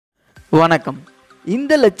வணக்கம்.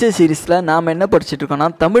 இந்த லெக்சர் சீரிஸில் நாம் என்ன படிச்சுட்டு இருக்கோம்னா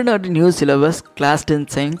Tamil Nadu new syllabus class 10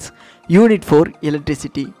 science unit 4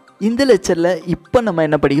 electricity. இந்த லெக்சரில் இப்போ நம்ம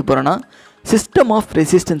என்ன படிக்க போகிறோன்னா சிஸ்டம் ஆஃப்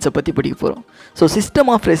ரெசிஸ்டன்ஸை பற்றி படிக்க போகிறோம். ஸோ சிஸ்டம்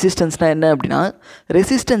ஆஃப் ரெசிஸ்டன்ஸ்னால் என்ன அப்படின்னா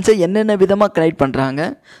ரெசிஸ்டன்ஸை என்னென்ன விதமாக கனெக்ட் பண்ணுறாங்க,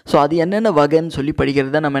 ஸோ அது என்னென்ன வகைன்னு சொல்லி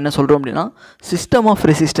படிக்கிறத நம்ம என்ன சொல்கிறோம் அப்படின்னா சிஸ்டம் ஆஃப்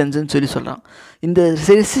ரெசிஸ்டன்ஸ்ன்னு சொல்லி சொல்கிறோம். இந்த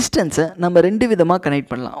ரெசிஸ்டன்ஸை நம்ம ரெண்டு விதமாக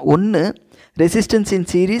கனெக்ட் பண்ணலாம். ஒன்று ரெசிஸ்டன்ஸ் இன்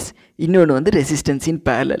சீரீஸ், இன்னொன்று வந்து ரெசிஸ்டன்ஸ் இன்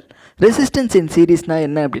பேரலல். ரெசிஸ்டன்ஸ் இன் சீரீஸ்னால்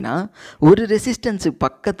என்ன அப்படின்னா ஒரு ரெசிஸ்டன்ஸுக்கு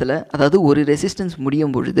பக்கத்தில், அதாவது ஒரு ரெசிஸ்டன்ஸ்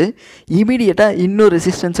முடியும் பொழுது இமீடியட்டாக இன்னொரு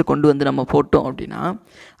ரெசிஸ்டன்ஸை கொண்டு வந்து நம்ம போட்டோம் அப்படின்னா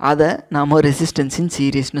அதை நாம் ரெசிஸ்டன்ஸ் இன்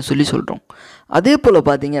சீரீஸ்னு சொல்லி சொல்கிறோம். அதே போல்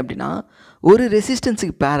பார்த்திங்க அப்படின்னா ஒரு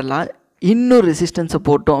ரெசிஸ்டன்ஸுக்கு பேரலாக இன்னொரு ரெசிஸ்டன்ஸை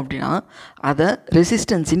போட்டோம் அப்படின்னா அதை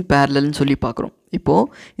ரெசிஸ்டன்ஸ் இன் பேரலல்னு சொல்லி பார்க்குறோம். இப்போது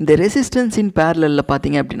இந்த ரெசிஸ்டன்ஸ் இன் பேரலலில்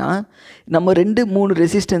பார்த்திங்க அப்படின்னா நம்ம 2-3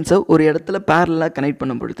 ரெசிஸ்டன்ஸை ஒரு இடத்துல பேரலாக கனெக்ட்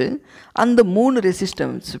பண்ணும் பொழுது அந்த 3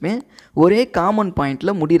 ரெசிஸ்டன்ஸுமே ஒரே காமன்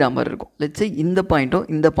பாயிண்டில் முடிகிற மாதிரி இருக்கும். லெட்ஸ் சே இந்த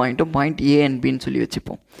பாயிண்ட்டும் பாயிண்ட் ஏ அண்ட் பின்னு சொல்லி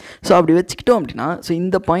வச்சுப்போம். ஸோ அப்படி வச்சுக்கிட்டோம் அப்படின்னா ஸோ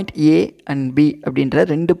இந்த பாயிண்ட் ஏ அண்ட் பி அப்படின்ற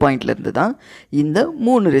 2 பாயிண்ட்லேருந்து தான் இந்த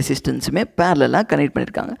 3 ரெசிஸ்டன்ஸுமே பேரலாக கனெக்ட்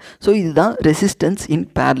பண்ணியிருக்காங்க. ஸோ இதுதான் resistance in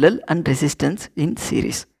parallel and resistance in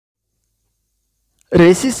series.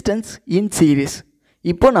 Resistance in series.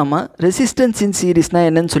 இப்போ நம்ம ரெசிஸ்டன்ஸ் இன் சீரீஸ்னால்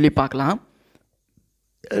என்னன்னு சொல்லி பார்க்கலாம்.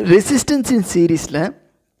 ரெசிஸ்டன்ஸ் இன் சீரீஸில்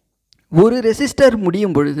ஒரு ரெசிஸ்டர்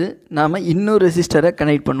முடியும் பொழுது நாம் இன்னொரு ரெசிஸ்டரை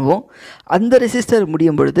கனெக்ட் பண்ணுவோம், அந்த ரெசிஸ்டர்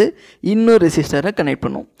முடியும் பொழுது இன்னொரு ரெசிஸ்டரை கனெக்ட்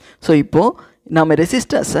பண்ணுவோம். ஸோ இப்போது நம்ம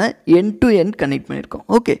ரெசிஸ்டர்ஸை எண்ட் டு எண்ட் கனெக்ட் பண்ணியிருக்கோம்.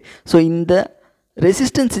 ஓகே, ஸோ இந்த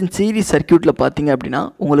ரெசிஸ்டன்ஸ் இன் சீரீஸ் சர்க்யூட்டில் பார்த்திங்க அப்படின்னா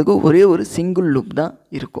உங்களுக்கு ஒரே ஒரு சிங்கிள் லூப் தான்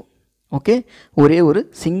இருக்கும். ஓகே, ஒரே ஒரு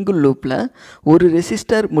சிங்கிள் லூப்பில் ஒரு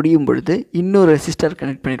ரெசிஸ்டர் முடியும் பொழுது இன்னொரு ரெசிஸ்டர்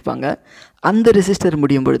கனெக்ட் பண்ணியிருப்பாங்க, அந்த ரெசிஸ்டர்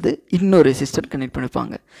முடியும் பொழுது இன்னொரு ரெசிஸ்டர் கனெக்ட்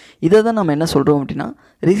பண்ணியிருப்பாங்க. இதை தான் நம்ம என்ன சொல்கிறோம் அப்படின்னா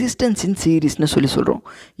ரெசிஸ்டன்ஸ் இன் சீரீஸ்னு சொல்லி சொல்கிறோம்.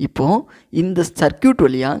 இப்போது இந்த சர்க்யூட்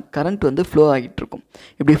வழியாக கரண்ட் வந்து ஃப்ளோ ஆகிட்டுருக்கும்.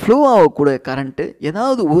 இப்படி ஃப்ளோ ஆகக்கூடிய கரண்ட்டு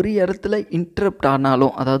ஏதாவது ஒரு இடத்துல இன்டரப்ட்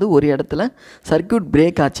ஆனாலும், அதாவது ஒரு இடத்துல சர்க்யூட்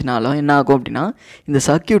பிரேக் ஆச்சுனாலும் என்ன ஆகும் அப்படின்னா இந்த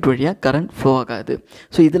சர்க்யூட் வழியாக கரண்ட் ஃப்ளோ ஆகாது.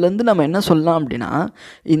 ஸோ இதுலேருந்து நம்ம என்ன சொல்லலாம் அப்படின்னா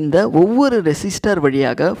இந்த ஒவ்வொரு ரெசிஸ்டர்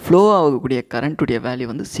வழியாக ஃப்ளோ ஆகக்கூடிய கரண்ட்டுடைய வேல்யூ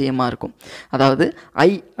வந்து சேமாக இருக்கும். அதாவது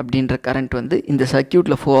ஐ அப்படின்ற கரண்ட் வந்து இந்த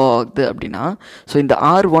சர்க்யூட்டில் ஃப்ளோ ஆகுது அப்படின்னா ஸோ இந்த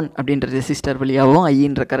R1 அப்படின்ற ரெசிஸ்டர் வழியாகவும்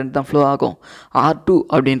ஐன்ற கரண்ட் தான் ஃப்ளோ ஆகும், R2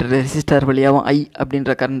 அப்படின்ற ரெசிஸ்டர் வழியாகவும் ஐ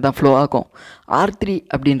அப்படின்ற கரண்ட் தான் ஃப்ளோ ஆகும், R3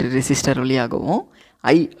 அப்படின்ற ரெசிஸ்டர் வழியாகவும்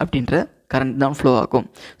ஐ அப்படின்ற கரண்ட் தான் ஃப்ளோ ஆகும்.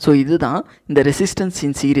 ஸோ இதுதான் இந்த ரெசிஸ்டன்ஸ்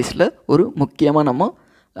இன் சீரீஸில் ஒரு முக்கியமாக நம்ம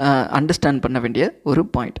அண்டர்ஸ்டாண்ட் பண்ண வேண்டிய ஒரு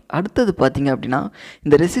பாயிண்ட். அடுத்தது பார்த்திங்க அப்படின்னா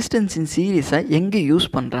இந்த ரெசிஸ்டன்ஸ் இன் சீரீஸை எங்கே யூஸ்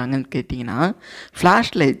பண்ணுறாங்கன்னு கேட்டிங்கன்னா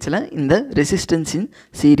ஃப்ளாஷ் லைட்ஸில் இந்த ரெசிஸ்டன்ஸ் இன்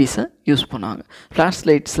சீரீஸை யூஸ் பண்ணுவாங்க. ஃப்ளாஷ்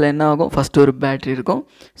லைட்ஸில் என்ன ஆகும், ஃபஸ்ட்டு ஒரு பேட்ரி இருக்கும்.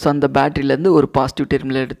 ஸோ அந்த பேட்ரியிலேருந்து ஒரு பாசிட்டிவ்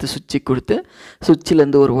டெர்மினல் எடுத்து சுவிட்சுக்கு கொடுத்து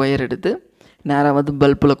சுவிட்சிலேருந்து ஒரு ஒயர் எடுத்து நேராக வந்து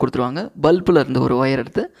பல்பில் கொடுத்துருவாங்க, பல்பில் இருந்து ஒரு ஒயர்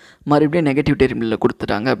எடுத்து மறுபடியும் நெகட்டிவ் டெர்மினலில்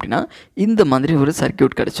கொடுத்துட்டாங்க அப்படின்னா இந்த மாதிரி ஒரு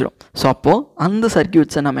சர்க்யூட் கிடச்சிரும். ஸோ அப்போது அந்த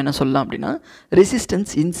சர்க்யூட்ஸை நம்ம என்ன சொல்லலாம் அப்படின்னா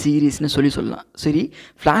ரெசிஸ்டன்ஸ் இன் சீரீஸ்னு சொல்லலாம். சரி,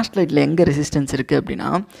 ஃப்ளாஷ் லைட்டில் எங்கே ரெசிஸ்டன்ஸ் இருக்குது அப்படின்னா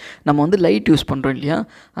நம்ம வந்து லைட் யூஸ் பண்ணுறோம் இல்லையா,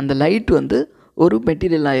 அந்த லைட் வந்து ஒரு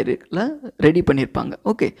மெட்டீரியல் ஆயிரில் ரெடி பண்ணியிருப்பாங்க.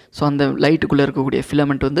 ஓகே, ஸோ அந்த லைட்டுக்குள்ளே இருக்கக்கூடிய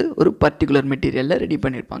ஃபிலமெண்ட் வந்து ஒரு பர்டிகுலர் மெட்டீரியலில் ரெடி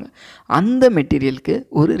பண்ணியிருப்பாங்க. அந்த மெட்டீரியலுக்கு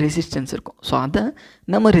ஒரு ரெசிஸ்டன்ஸ் இருக்கும். ஸோ அதை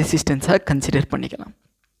நம்ம ரெசிஸ்டன்ஸாக கன்சிடர் பண்ணிக்கலாம்.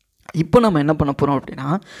 இப்போ நம்ம என்ன பண்ண போகிறோம் அப்படின்னா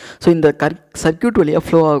ஸோ இந்த சர்க்யூட் வழியாக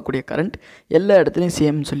ஃப்ளோ ஆகக்கூடிய கரண்ட் எல்லா இடத்துலையும்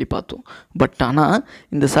சேம்னு சொல்லி பார்த்தோம். பட் ஆனால்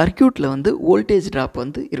இந்த சர்க்யூட்டில் வந்து வோல்டேஜ் ட்ராப்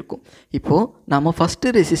வந்து இருக்கும். இப்போது நம்ம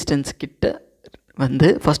ஃபஸ்ட்டு ரெசிஸ்டன்ஸ் கிட்ட வந்து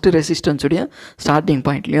ஃபஸ்ட்டு ரெசிஸ்டன்ஸுடைய ஸ்டார்டிங்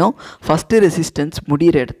பாயிண்ட்லேயும் ஃபஸ்ட்டு ரெசிஸ்டன்ஸ்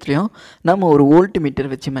முடிகிற இடத்துலையும் நம்ம ஒரு வோல்ட் மீட்டர்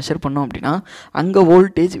வச்சு மெஷர் பண்ணோம் அப்படின்னா அங்கே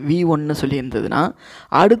வோல்டேஜ் V1ன்னு சொல்லி இருந்ததுன்னா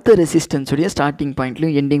அடுத்த ரெசிஸ்டன்ஸுடைய ஸ்டார்டிங்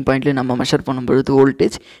பாயிண்ட்லையும் எண்டிங் பாயிண்ட்லையும் நம்ம மெஷர் பண்ணும்பொழுது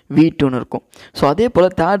வோல்டேஜ் V2ன்னு இருக்கும். ஸோ அதே போல்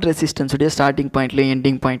தேர்ட் ரெசிஸ்டன்ஸுடைய ஸ்டார்டிங் பாயிண்ட்லையும்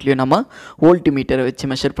எண்டிங் பாயிண்ட்லையும் நம்ம வோல்ட் மீட்டரை வச்சு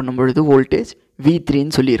மெஷர் பண்ணும்பொழுது வோல்டேஜ்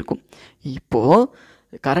V3ன்னு சொல்லியிருக்கும். இப்போது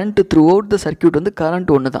current through out the circuit வந்து கரண்ட்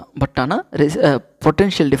ஒன்று தான், பட் ஆனால்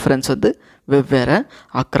பொட்டென்ஷியல் டிஃப்ரென்ஸ் வந்து வெவ்வேறு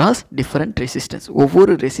அக்ராஸ் டிஃப்ரெண்ட் ரெசிஸ்டன்ஸ்.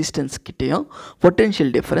 ஒவ்வொரு ரெசிஸ்டன்ஸ் கிட்டேயும்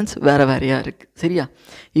பொட்டென்ஷியல் டிஃப்ரென்ஸ் வேறு வேறையாக இருக்குது. சரியா,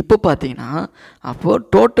 இப்போ பார்த்தீங்கன்னா அப்போது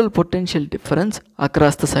total potential difference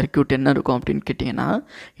across the circuit என்ன இருக்கும் அப்படின்னு கேட்டிங்கன்னா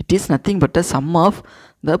it is nothing but a some of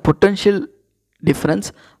the potential difference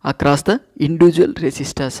across the individual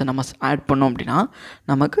ரெசிஸ்டர்ஸை நம்ம ஆட் பண்ணோம் அப்படின்னா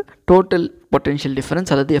நமக்கு டோட்டல் பொட்டென்ஷியல்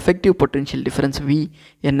டிஃப்ரென்ஸ் அல்லது எஃபெக்டிவ் பொட்டென்ஷியல் டிஃப்ரென்ஸ் V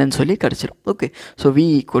என்னன்னு சொல்லி கிடச்சிரும். Okay, so V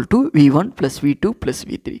 = V1 + V2 +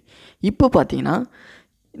 V3. இப்போ பார்த்தீங்கன்னா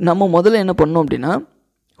நம்ம முதல்ல என்ன பண்ணோம் அப்படின்னா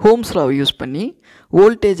ஹோம்ஸ் லா யூஸ் பண்ணி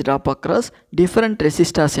voltage drop across different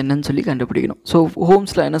resistors என்னன்னு சொல்லி கண்டுபிடிக்கணும். ஸோ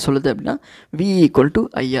ஹோம்ஸ் லா என்ன சொல்லுது அப்படின்னா V =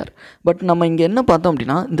 IR. பட் நம்ம இங்கே என்ன பார்த்தோம்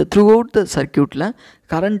அப்படின்னா இந்த த்ரூ அவுட் த சர்க்யூட்டில்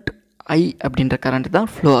கரண்ட் I அப்படின்ற கரண்ட் தான்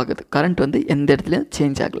ஃப்ளோ ஆகுது. கரண்ட் வந்து எந்த இடத்துலையும்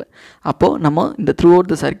சேஞ்ச் ஆகலை. அப்போது நம்ம இந்த த்ரூ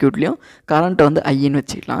அவுட் த சர்க்யூட்லேயும் கரண்ட்டை வந்து ஐன்னு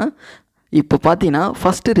வச்சுக்கலாம். இப்போ பார்த்தீங்கன்னா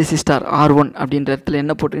ஃபஸ்ட்டு ரெசிஸ்டார் R1 அப்படின்ற இடத்துல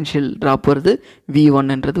என்ன பொட்டென்ஷியல் ட்ராப் வருது,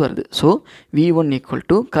 V1ன்றது வருது. So V1 equal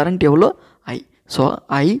to current எவ்வளோ, I. So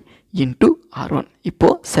I into R1.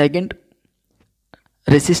 இப்போது செகண்ட்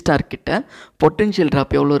ரெசிஸ்டார் கிட்ட பொட்டென்ஷியல்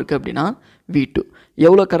ட்ராப் எவ்வளோ இருக்குது அப்படின்னா V2.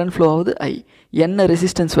 எவ்வளோ கரண்ட் ஃப்ளோ ஆகுது, I. என்ன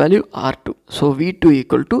resistance value, R2. So V2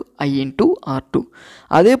 equal to I into R2.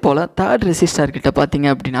 அதே போல் தேர்ட் ரெசிஸ்டார் கிட்ட பார்த்தீங்க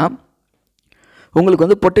அப்படின்னா உங்களுக்கு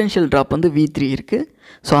வந்து பொட்டென்ஷியல் ட்ராப் வந்து V3 இருக்குது.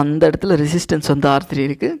 ஸோ அந்த இடத்துல ரெசிஸ்டன்ஸ் வந்து R3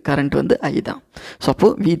 இருக்குது, கரண்ட் வந்து I தான். ஸோ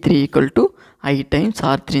அப்போது V3 equal to I times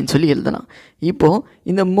R3ன்னு சொல்லி எழுதலாம். இப்போது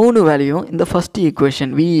இந்த 3 வேல்யூயும் இந்த first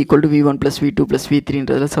equation V equal to V1 + V2 +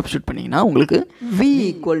 V3ன்றதில் substitute பண்ணிங்கன்னா உங்களுக்கு V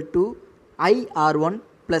equal to IR1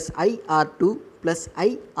 + IR2 +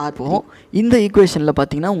 IR. அப்போது இந்த ஈக்குவேஷனில்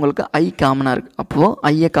பார்த்தீங்கன்னா உங்களுக்கு I காமனாக இருக்குது. அப்போது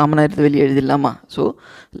ஐயை காமனாக எடுத்து வெளியே எழுதிடலாமா? ஸோ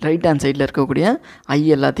ரைட் ஹேண்ட் சைடில் இருக்கக்கூடிய I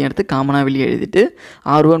எல்லாத்தையும் எடுத்து காமனாக வெளியே எழுதிட்டு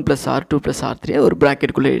R1 + R2 + R3 ஒரு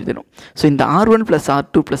ப்ராக்கெட்டுக்குள்ளே எழுதிடும். ஸோ இந்த R1 +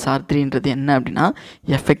 R2 + R3ன்றது என்ன அப்படின்னா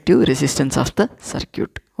effective resistance of the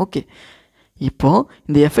circuit. Okay, இப்போது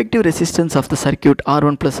இந்த effective resistance of the circuit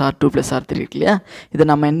R1 + R2 + R3 இருக்கு இல்லையா, இதை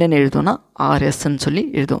நம்ம என்னென்னு எழுதுவோம்னா RSன்னு சொல்லி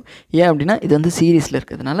எழுதுவோம். ஏன் அப்படின்னா இது வந்து சீரீஸில்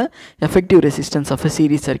இருக்கிறதுனால effective resistance of a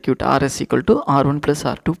series circuit RS equal to R1 +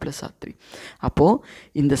 R2 + R3. அப்போது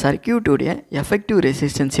இந்த சர்க்யூட்டுடைய எஃபெக்டிவ்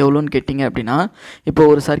ரெசிஸ்டன்ஸ் எவ்வளோன்னு கேட்டிங்க அப்படின்னா, இப்போ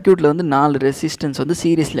ஒரு சர்க்யூட்டில் வந்து 4 ரெசிஸ்டன்ஸ் வந்து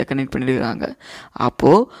சீரீஸில் கனெக்ட் பண்ணியிருக்காங்க.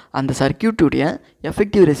 அப்போது அந்த சர்க்யூட்டுடைய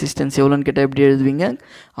எஃபெக்டிவ் ரெசிஸ்டன்ஸ் எவ்வளோன்னு கேட்டால் எப்படி எழுதுவீங்க,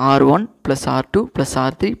 R1 + R2 +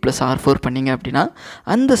 R3 + R4 பண்ணிங்க அப்படின்னா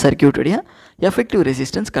அந்த சர்க்யூட்டுடைய எஃபெக்டிவ்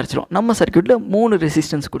ரெசிஸ்டன்ஸ் கிடச்சிரும். நம்ம சர்க்யூட்டில் 3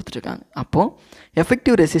 ரெசிஸ்டன்ஸ் கொடுத்துருக்காங்க. அப்போது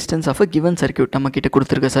effective resistance of a given circuit நம்ம கிட்ட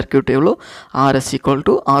கொடுத்துருக்க சர்க்யூட் எவ்வளோ, RS equal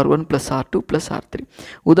to R1 + R2 + R3.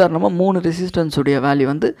 உதாரணமாக 3 ரெசிஸ்டன்ஸுடைய வேல்யூ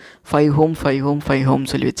வந்து 5 Ω 5 Ω 5 Ω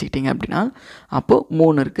சொல்லி வச்சுக்கிட்டிங்க அப்படின்னா அப்போது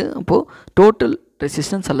 3 இருக்குது. அப்போது டோட்டல்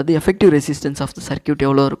ரெசிஸ்டன்ஸ் அல்லது effective resistance of the circuit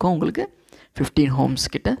எவ்வளோ இருக்கும், உங்களுக்கு 15 ohms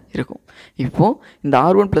கிட்ட இருக்கும். இப்போது இந்த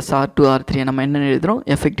R1 + R2 R3 நம்ம என்ன எழுதுகிறோம்,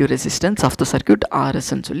 effective resistance of the circuit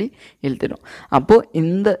RSன்னு சொல்லி எழுதுகிறோம். அப்போது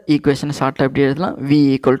இந்த ஈக்குவேஷனை ஷார்ட்டாக எப்படி எழுதலாம், V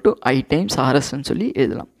equal to I times RSன்னு சொல்லி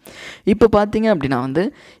எழுதலாம். இப்போ பார்த்தீங்க அப்படின்னா வந்து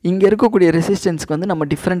இங்கே இருக்கக்கூடிய ரெசிஸ்டன்ஸ்க்கு வந்து நம்ம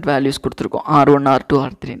டிஃப்ரெண்ட் வேல்யூஸ் கொடுத்துருக்கோம், R1 R2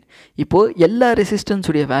 R3ன்னு. இப்போது எல்லா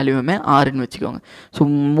ரெசிஸ்டன்ஸுடைய வேல்யூவுமே Rன்னு வச்சுக்கோங்க. ஸோ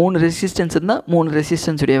 3 ரெசிஸ்டன்ஸ் இருந்தால் 3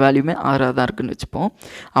 ரெசிஸ்டன்ஸுடைய வேல்யூமே Rஆக தான் இருக்குன்னு வச்சுப்போம்.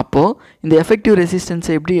 அப்போது இந்த எஃபெக்டிவ்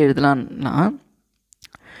ரெசிஸ்டன்ஸை எப்படி எழுதலாம்னா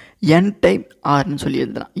N டைம் Rன்னு சொல்லி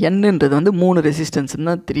எழுதலாம். Nன்றது வந்து 3 ரெசிஸ்டன்ஸ்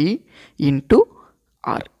இருந்தால் 3 ×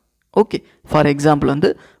 R. ஓகே, ஃபார் எக்ஸாம்பிள் வந்து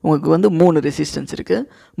உங்களுக்கு வந்து 3 ரெசிஸ்டன்ஸ் இருக்குது.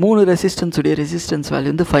 3 ரெசிஸ்டன்ஸுடைய ரெசிஸ்டன்ஸ்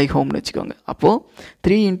வேல்யூ வந்து 5 Ωன்னு வச்சுக்கோங்க. அப்போது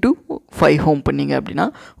 3 × 5 Ω பண்ணிங்க அப்படின்னா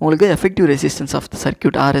உங்களுக்கு effective resistance of the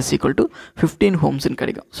circuit RS equal to 15 ohmsன்னு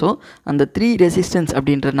கிடைக்கும். ஸோ அந்த 3 ரெசிஸ்டன்ஸ்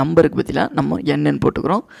அப்படின்ற நம்பருக்கு பதிலாக நம்ம Nன்னு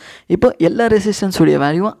போட்டுக்கிறோம். இப்போ எல்லா ரெசிஸ்டன்ஸுடைய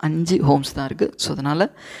வேல்யூவும் 5 ohms தான் இருக்குது. ஸோ அதனால்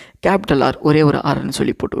கேபிட்டல் R ஒரே ஒரு Rன்னு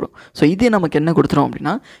சொல்லி போட்டுக்கிறோம். ஸோ இது நமக்கு என்ன கொடுத்துரும்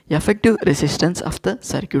அப்படின்னா எஃபெக்டிவ் ரெசிஸ்டன்ஸ் ஆஃப் த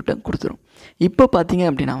சர்க்யூட்டை கொடுத்துரும். இப்போ பார்த்தீங்க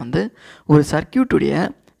அப்படின்னா வந்து ஒரு சர்க்யூட்டுடைய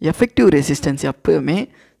எஃபெக்டிவ் ரெசிஸ்டன்ஸ் எப்போவுமே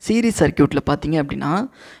சீரீஸ் சர்க்யூட்டில் பார்த்தீங்க அப்படின்னா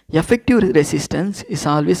effective resistance is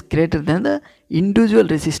always greater than the individual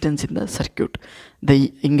resistance in the circuit.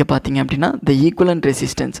 இங்கே பார்த்தீங்க அப்படின்னா த ஈக்குவலன்ட்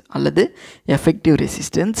ரெசிஸ்டன்ஸ் அல்லது effective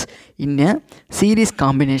resistance in a series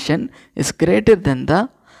combination is greater than the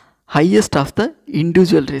highest of the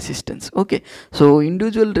individual resistance. Okay, so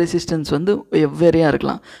individual resistance வந்து வெவ்வேறையாக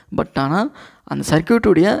இருக்கலாம். But ஆனால் அந்த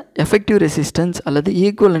சர்க்யூட்டுடைய effective resistance அல்லது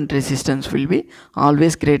equivalent resistance will be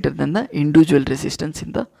always greater than the individual resistance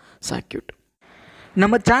in the circuit.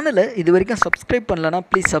 நம்ம சேனலை இது வரைக்கும் subscribe பண்ணலன்னா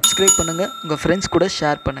ப்ளீஸ் சப்ஸ்கிரைப் பண்ணுங்கள், உங்கள் ஃப்ரெண்ட்ஸ் கூட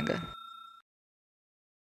ஷேர் பண்ணுங்கள்.